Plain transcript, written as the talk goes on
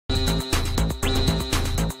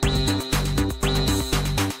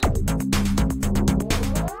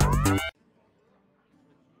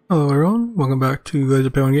Hello everyone, welcome back to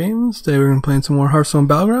Baz'Hial Games. Today we're going to be playing some more Hearthstone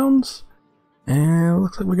Battlegrounds. And it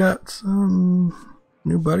looks like we got some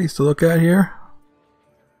new buddies to look at here.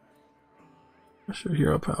 What's your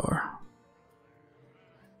hero power?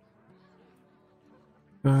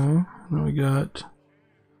 Okay, and then we got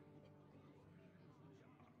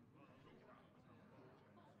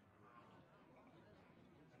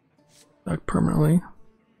back permanently.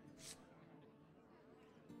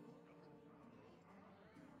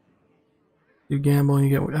 You gamble and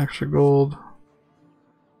you get extra gold.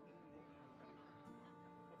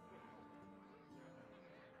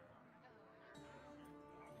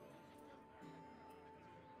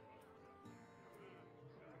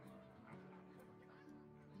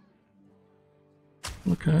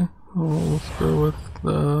 Okay, well, let's go with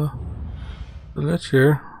the Lich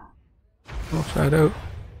here. I'll try it out.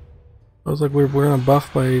 I was like, we're gonna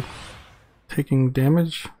buff by taking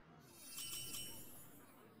damage.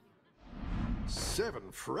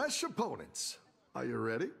 7 fresh opponents. Are you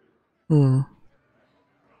ready? No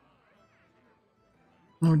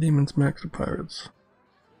demons, max of pirates.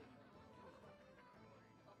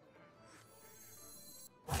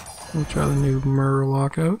 We'll try the new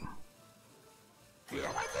Murloc out.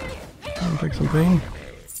 And take some pain.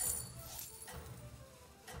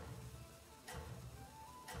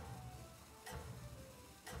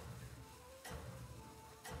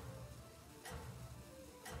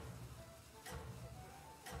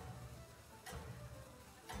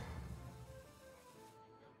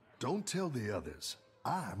 Don't tell the others.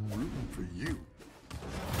 I'm rooting for you.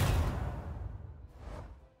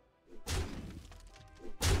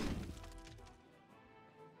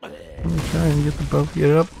 Let me try and get the buff,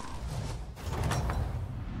 get it up.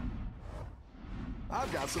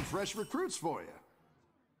 I've got some fresh recruits for you.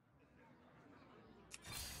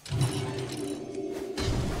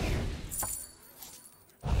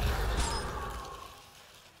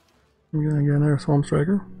 We're gonna get another Swamp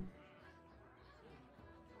Striker.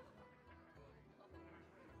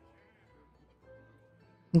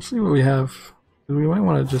 Let's see what we have. We might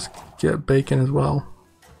want to just get bacon as well.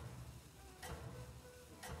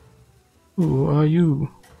 Ooh, you.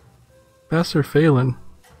 Pass or Phelan.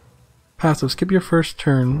 Passive. Skip your first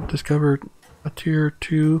turn. Discover a tier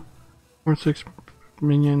 2 or 6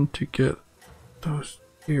 minion to get those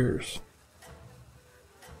tiers.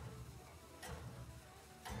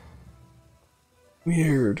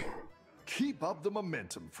 Weird. Keep up the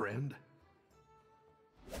momentum, friend.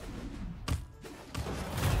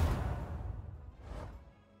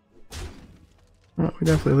 Oh, we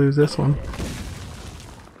definitely lose this one.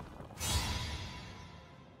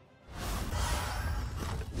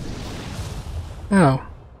 Ow.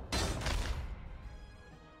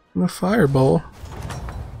 The fireball.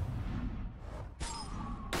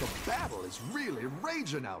 The battle is really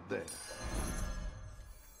raging out there.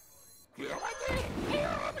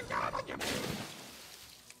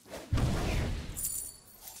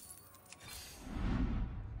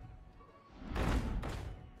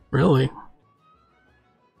 Really?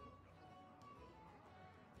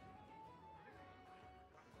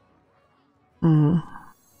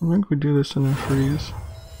 I think we do this in a freeze.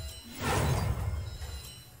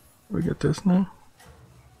 We get this now?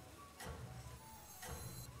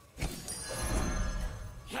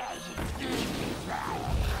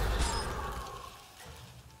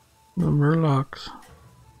 The Murlocs.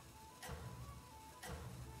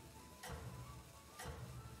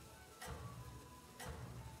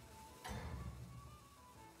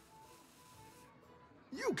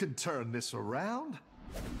 You can turn this around.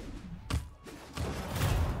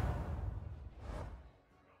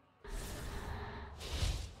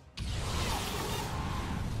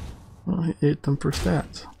 Well, I ate them for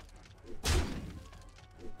stats.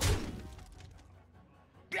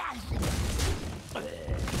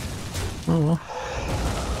 Oh well.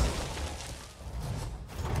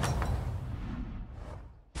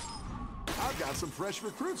 I've got some fresh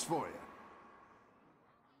recruits for you.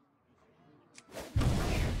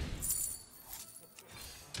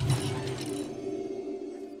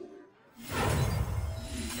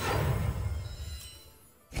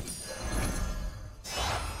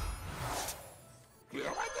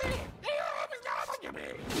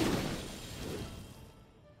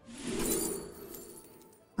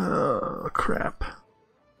 Oh, crap.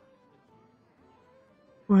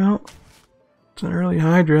 Well, it's an early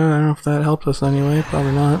Hydra. I don't know if that helps us anyway.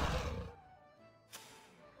 Probably not.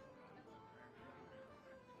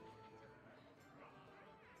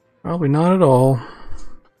 Probably not at all.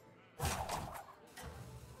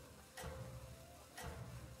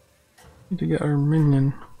 Need to get our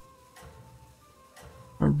minion.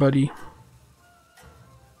 Our buddy.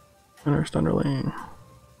 Unearthed Underling.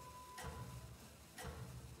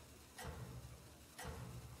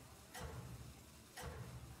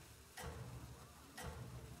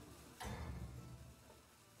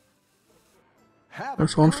 Our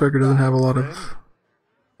Swamp Striker doesn't have a lot of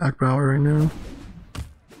attack power right now.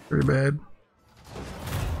 Pretty bad.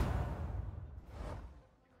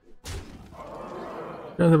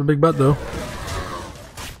 Does have a big butt though.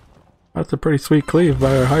 That's a pretty sweet cleave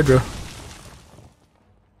by our Hydra.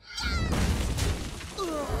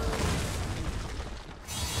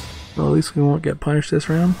 Well, at least we won't get punished this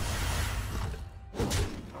round.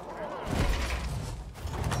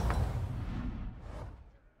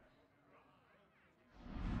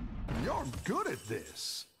 You're good at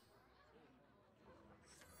this.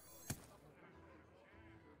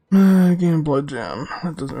 Game Blood Gem.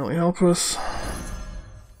 That doesn't really help us.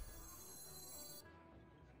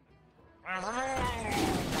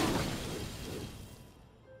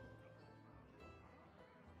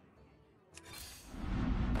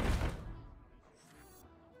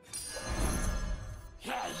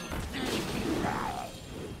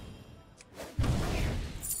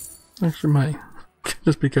 Extra money.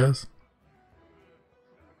 Just because.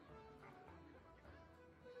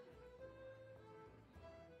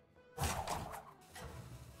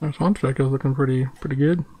 Our Swamp Striker is looking pretty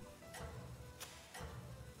good.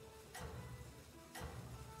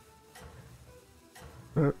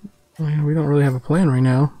 But I mean, we don't really have a plan right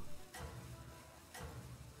now.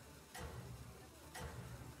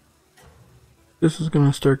 This is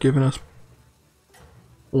gonna start giving us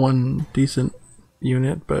one decent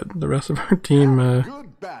unit, but the rest of our team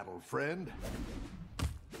Good battle, friend.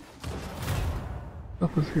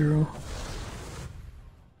 up with hero.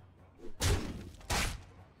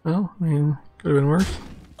 Well, I mean, could have been worse.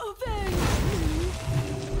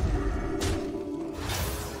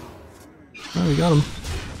 Oh, we got him.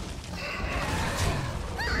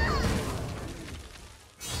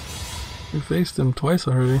 We faced him twice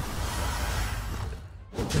already.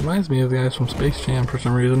 Reminds me of the guys from Space Jam for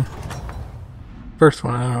some reason. First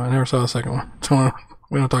one, I don't know, I never saw the second one. So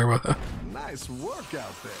we don't talk about that. Nice work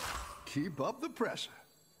out there. Keep up the pressure.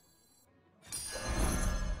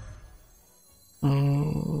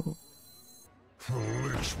 The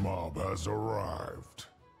Lich Mob has arrived.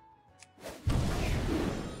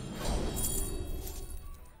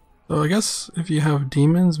 So I guess if you have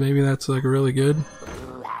demons, maybe that's like really good.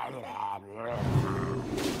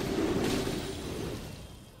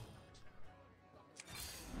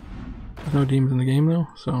 There's no demons in the game though,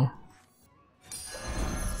 so.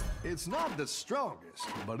 It's not the strongest,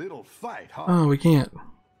 but it'll fight hard. Oh, we can't.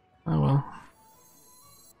 Oh well.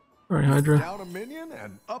 Alright, Hydra. Down a minion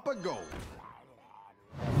and up a goal.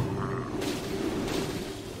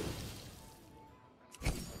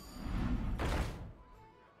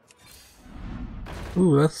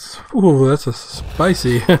 Ooh, that's a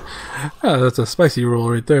spicy. That's a spicy roll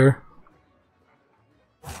right there.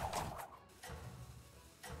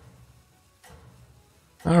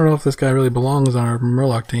 I don't know if this guy really belongs on our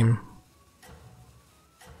Murloc team.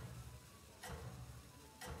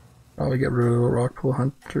 Probably get rid of the Rockpool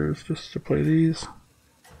Hunters just to play these.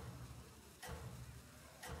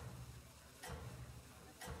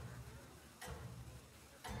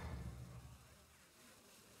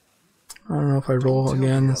 I don't know if I roll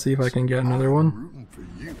again and see if I can get another one. Rooting for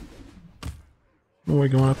you. What are we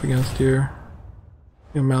going up against here?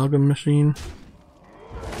 The Amalgam Machine.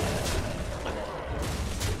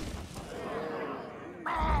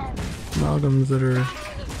 Amalgams that are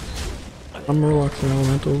some Murlocs and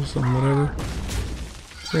Elementals and whatever.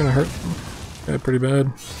 They're gonna hurt yeah, pretty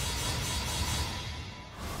bad.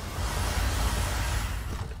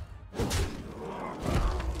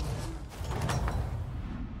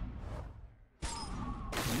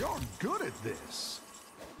 You're good at this.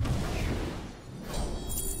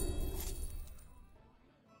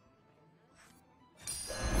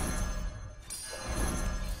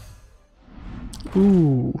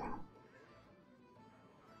 Ooh.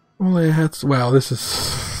 Only hats. Wow, this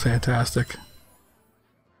is fantastic.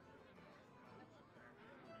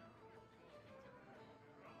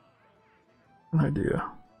 An idea.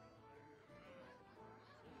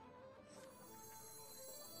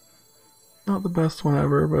 Not the best one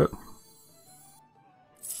ever, but.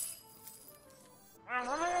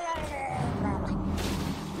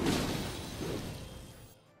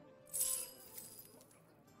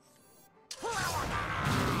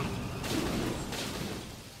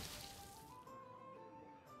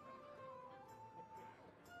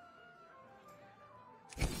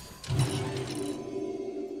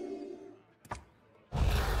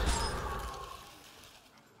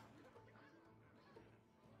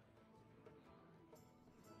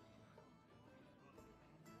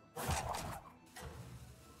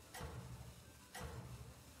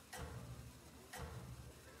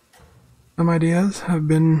 some ideas have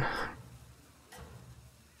been,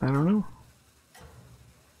 I don't know,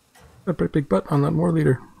 a pretty big butt on that war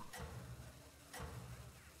leader.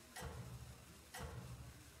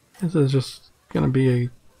 This is just gonna be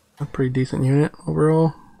a pretty decent unit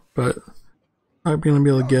overall, but not gonna be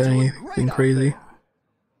able to get anything crazy.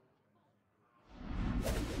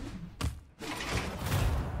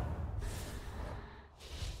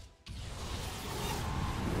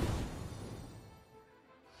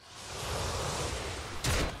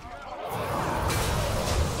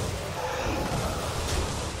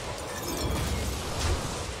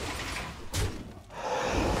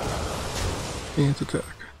 Chance attack.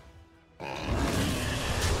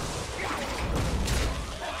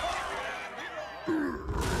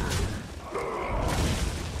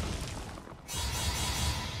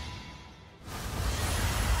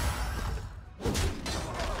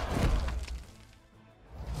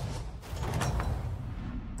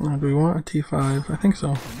 Do we want a T5? I think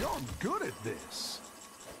so. You're good at this.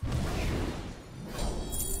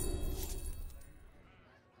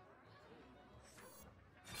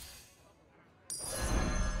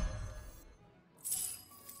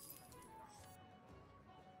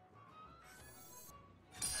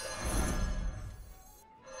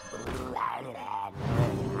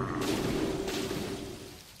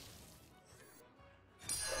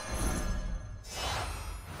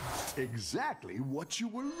 Exactly what you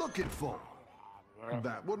were looking for.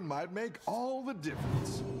 That one might make all the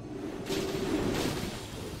difference.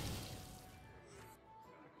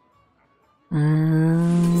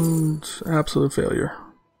 And absolute failure.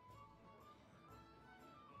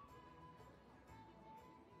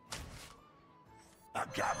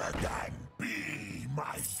 Agabagan, be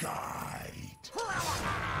my guide.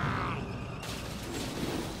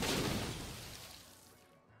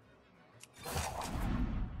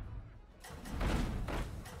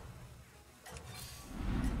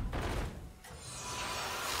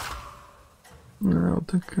 I don't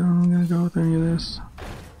think I'm gonna go with any of this.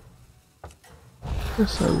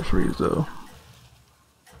 Guess I will freeze though.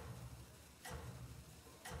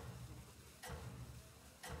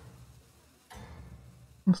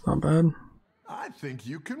 That's not bad. I think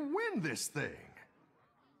you can win this thing.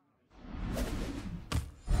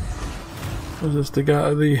 Was this the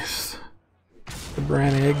guy, the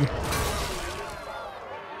bran egg?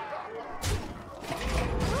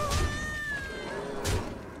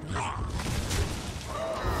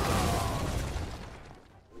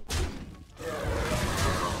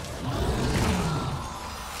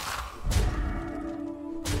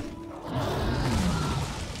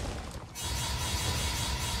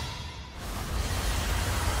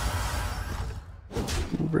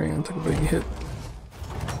 Bran took a big hit.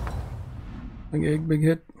 Big egg, big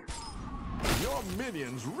hit. Your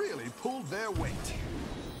minions really pulled their weight.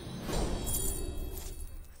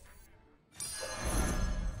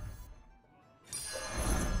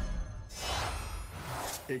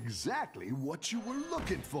 Exactly what you were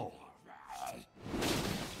looking for.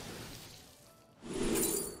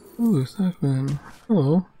 Ooh, Stefan.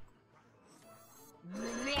 Hello.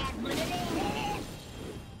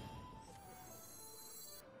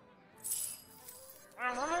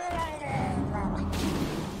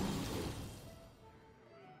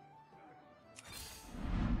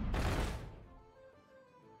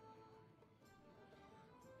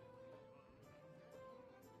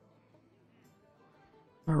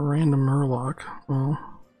 A random Murloc. Well.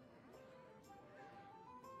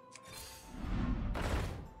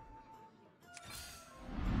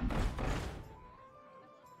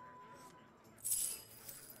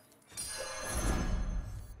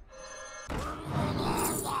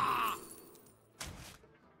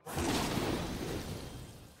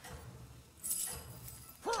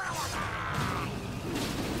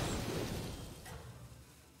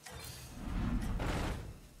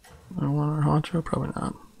 I want our honcho? Probably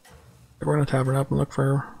not. We're gonna tavern up and look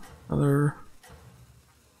for another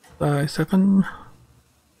seven.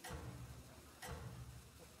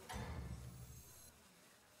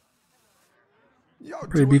 You're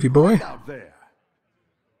Pretty beefy boy. out there.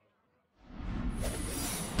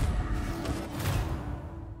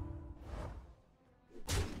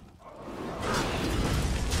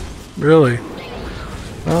 Really?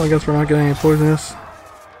 Well, I guess we're not getting any poisonous.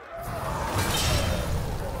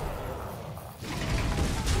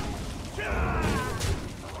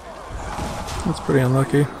 That's pretty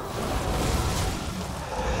unlucky.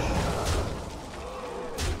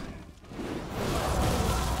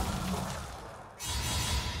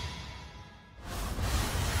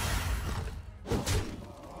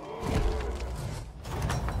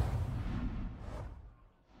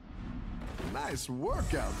 Nice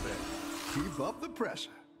work out there. Keep up the pressure.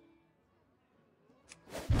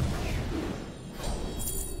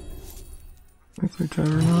 Thanks for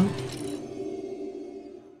Juggernaut.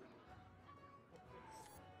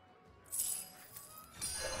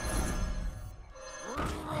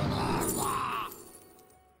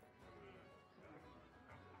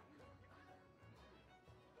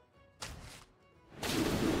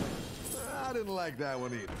 I didn't like that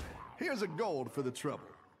one either. Here's a gold for the trouble.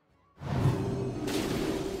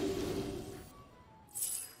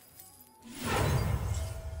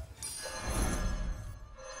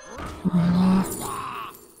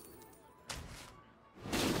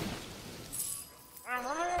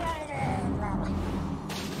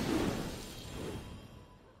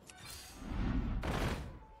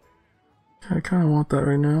 I kind of want that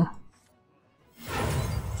right now.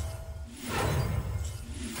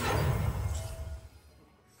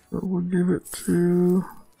 But we'll give it to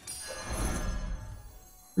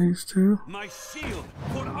these two. My shield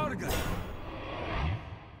for Argus.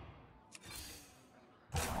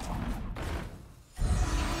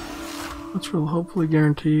 Which will hopefully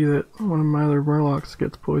guarantee that one of my other Murlocs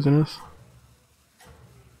gets poisonous.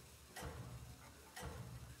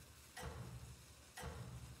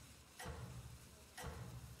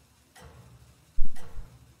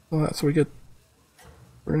 So we're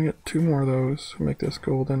gonna get 2 more of those to make this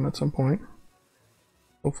golden at some point.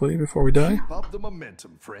 Hopefully before we die. Keep up the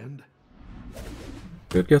momentum, friend.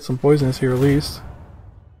 Could get some poisonous here at least.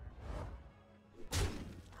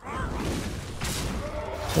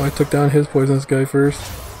 Well, I took down his poisonous guy first.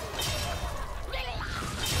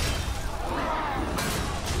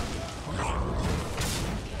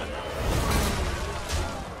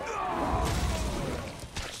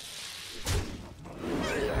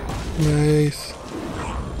 Nice.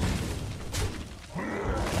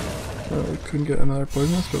 Oh, we couldn't get another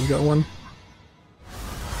poisonous, but we got one.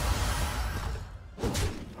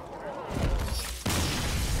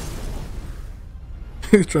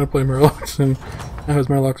 He's trying to play Murlocs, and now his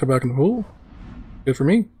Murlocs are back in the pool. Good for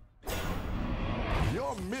me.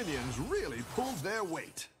 Your minions really pulled their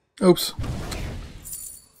weight. Oops.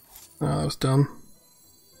 Oh, that was dumb.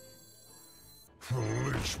 The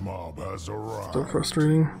Lich mob has arrived. So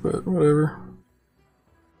frustrating, but whatever.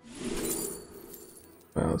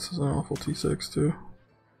 Wow, this is an awful T6 too.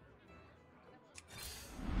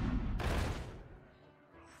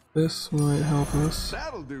 This might help us.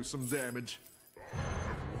 That'll do some damage.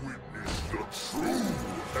 Witness the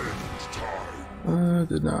true end time.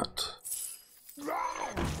 Did not.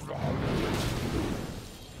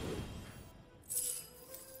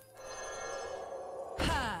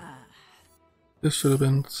 This should have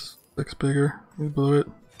been 6 bigger. We blew it.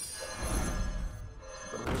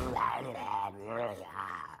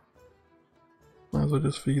 Might as well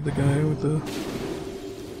just feed the guy with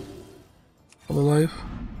all the life.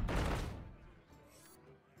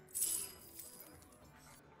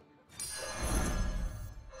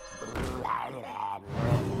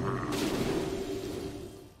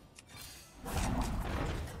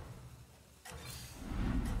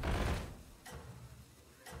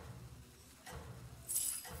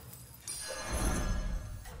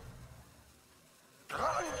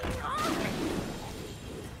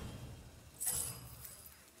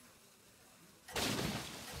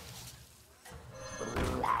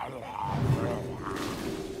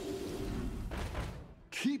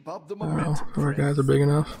 Keep up the Well, momentum. our guys are big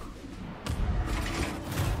enough.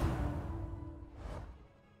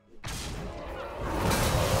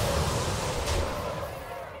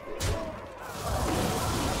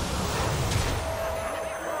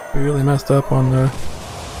 We really messed up on the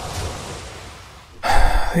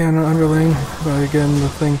Underling by getting the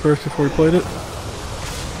thing first before we played it.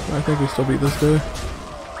 I think we still beat this guy.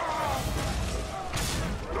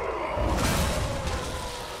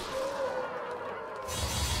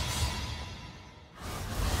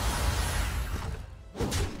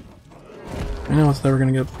 I know it's never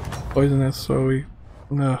gonna get poisonous, so we...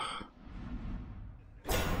 Ugh.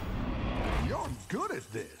 You're good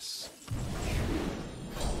at this.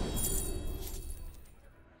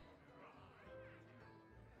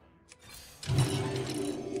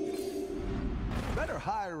 Better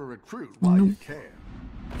hire a recruit while you can.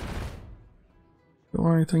 Don't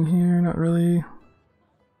want anything here, not really.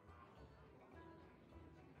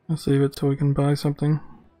 Let's save it so we can buy something.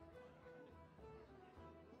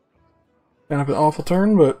 Kind of an awful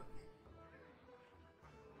turn, but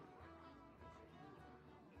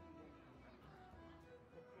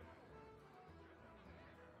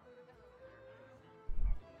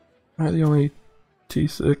the only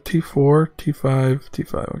T6, T4, T5,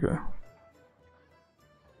 T5, okay.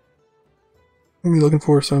 Maybe looking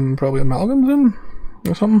for some probably amalgams in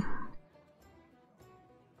or something.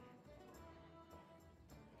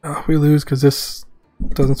 Oh, if we lose because this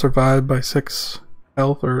doesn't survive by 6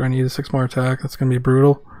 health or I need a 6 more attack, that's gonna be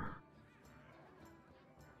brutal.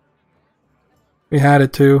 We had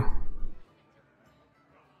it too.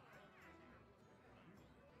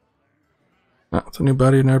 Oh, it's a new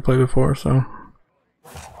buddy, never played before, so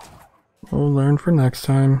we'll learn for next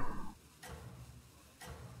time.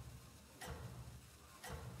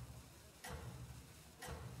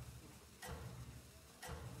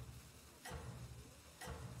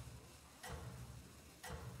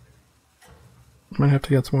 Might have to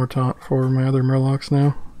get some more taunt for my other Murlocs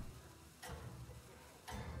now.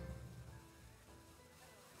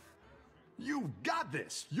 You got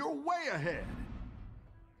this! You're way ahead!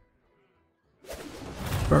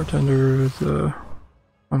 Bartender is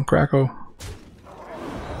on Krakow.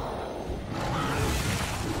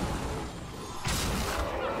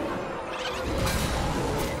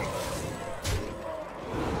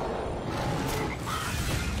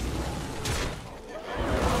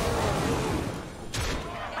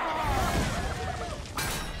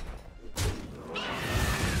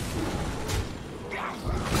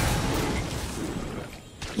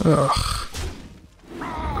 Ugh.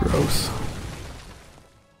 Gross.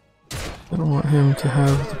 I don't want him to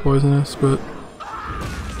have the poisonous, but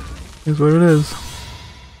here's what it is.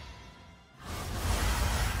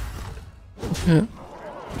 Yeah.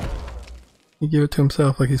 He gave it to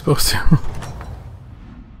himself like he's supposed to.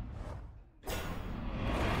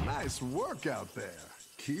 Nice work out there.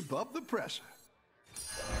 Keep up the pressure.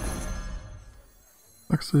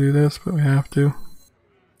 Sucks to do this, but we have to.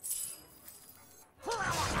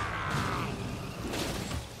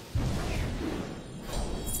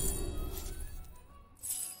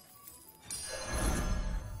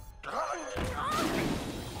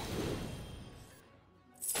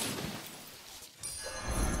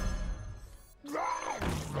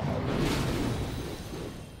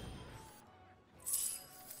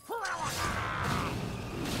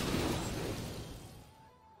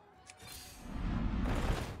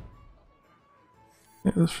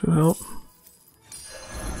 Yeah, this should help.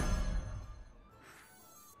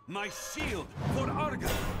 My shield for Argon.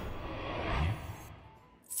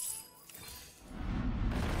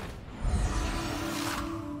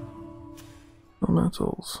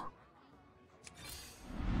 Elementals.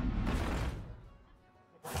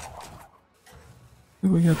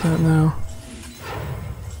 Think we get that now.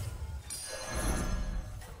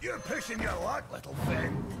 You're pushing your luck, little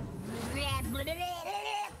thing.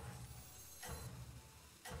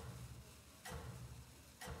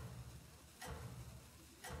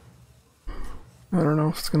 I don't know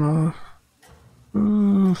if it's gonna...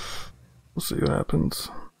 we'll see what happens.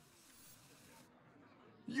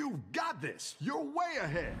 You got this! You're way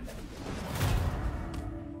ahead!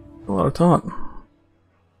 A lot of taunt.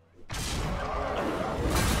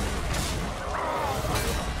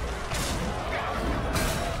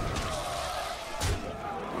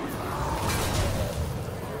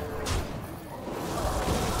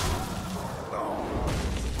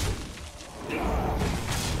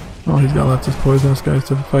 Oh, he's got lots of poisonous guys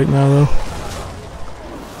to fight now, though.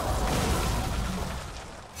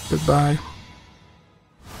 Goodbye.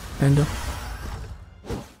 Panda.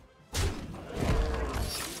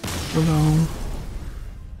 Hello.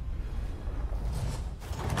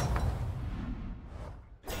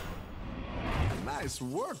 Nice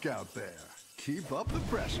work out there. Keep up the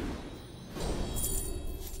pressure.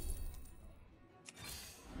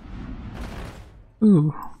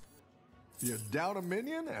 Ooh. You're down a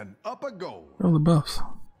minion and up a goal. All the buffs.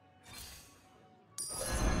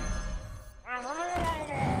 I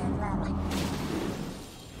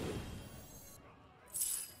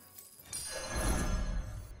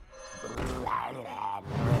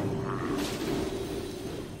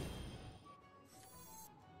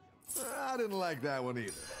didn't like that one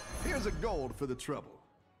either. Here's a gold for the trouble.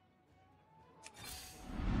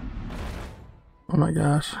 Oh my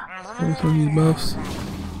gosh. Maybe some of these buffs.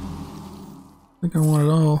 I think I want it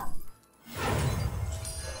all.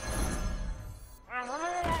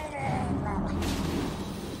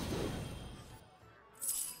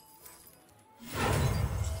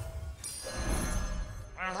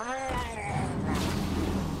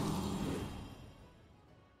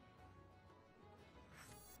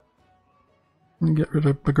 Let me get rid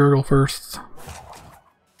of the gurgle first.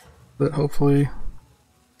 But hopefully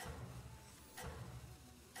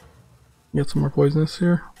get some more poisonous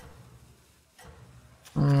here.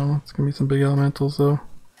 I don't know, it's gonna be some big elementals though.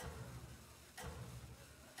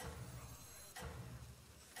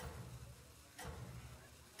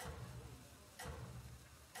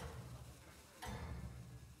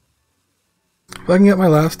 If I can get my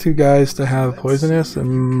last two guys to have poisonous, I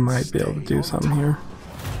might be able to do something here.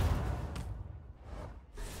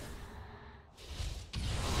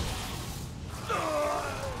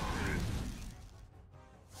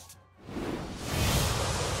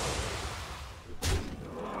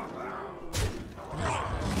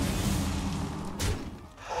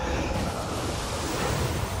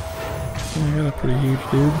 I got a pretty huge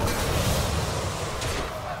dude.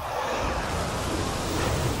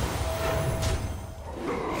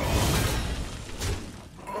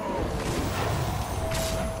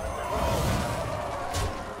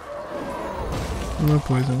 No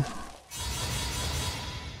poison.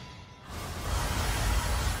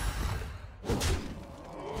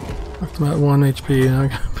 Left him at 1 HP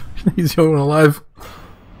and he's the only one alive.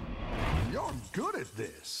 You're good at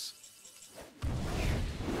this.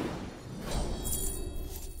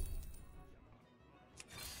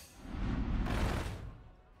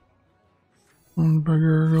 One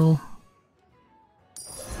Bag'Hial.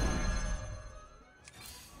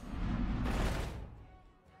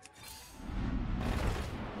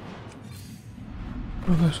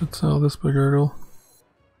 Oh, I should sell this Bag'Hial.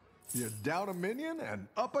 You're down a minion and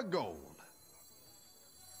up a gold.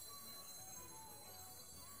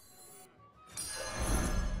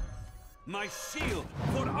 My shield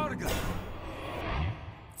for Arga.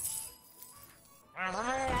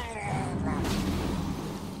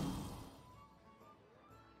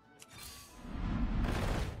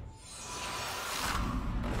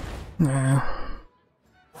 Nah.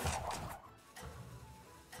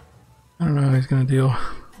 I don't know how he's gonna deal.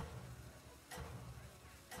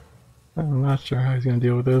 I'm not sure how he's gonna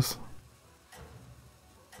deal with this.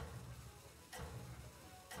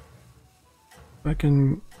 If I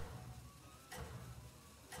can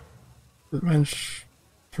bench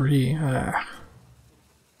 3.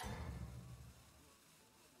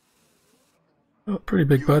 Oh, pretty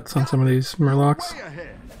big butts on some of these Murlocs. Way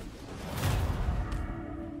ahead.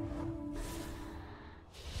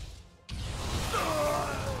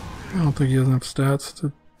 I don't think he has enough stats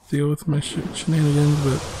to deal with my shenanigans,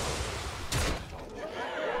 but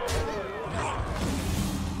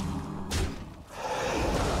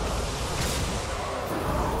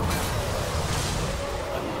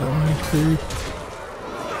that 1 HP.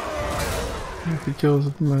 If he kills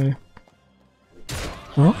my...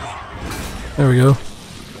 Oh, there we go.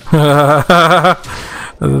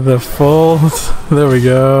 The full... There we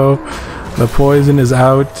go. The poison is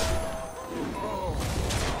out.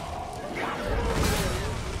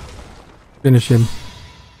 Finish him.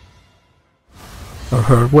 Or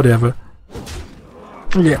her, whatever.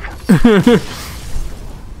 Yeah.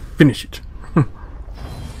 Finish it.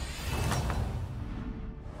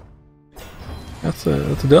 That's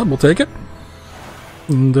a dub, we'll take it.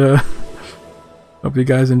 And hope you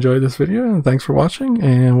guys enjoyed this video, and thanks for watching,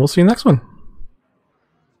 and we'll see you next one.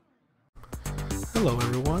 Hello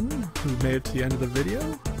everyone who made it to the end of the video.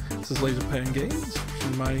 This is LaserPan Games,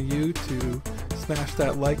 reminding you to smash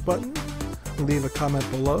that like button, leave a comment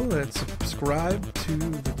below, and subscribe to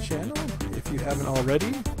the channel if you haven't already.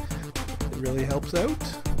 It really helps out.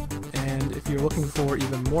 And if you're looking for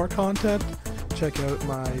even more content, check out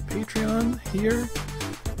my Patreon here,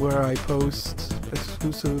 where I post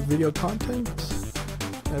exclusive video content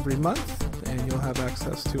every month, and you'll have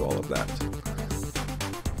access to all of that.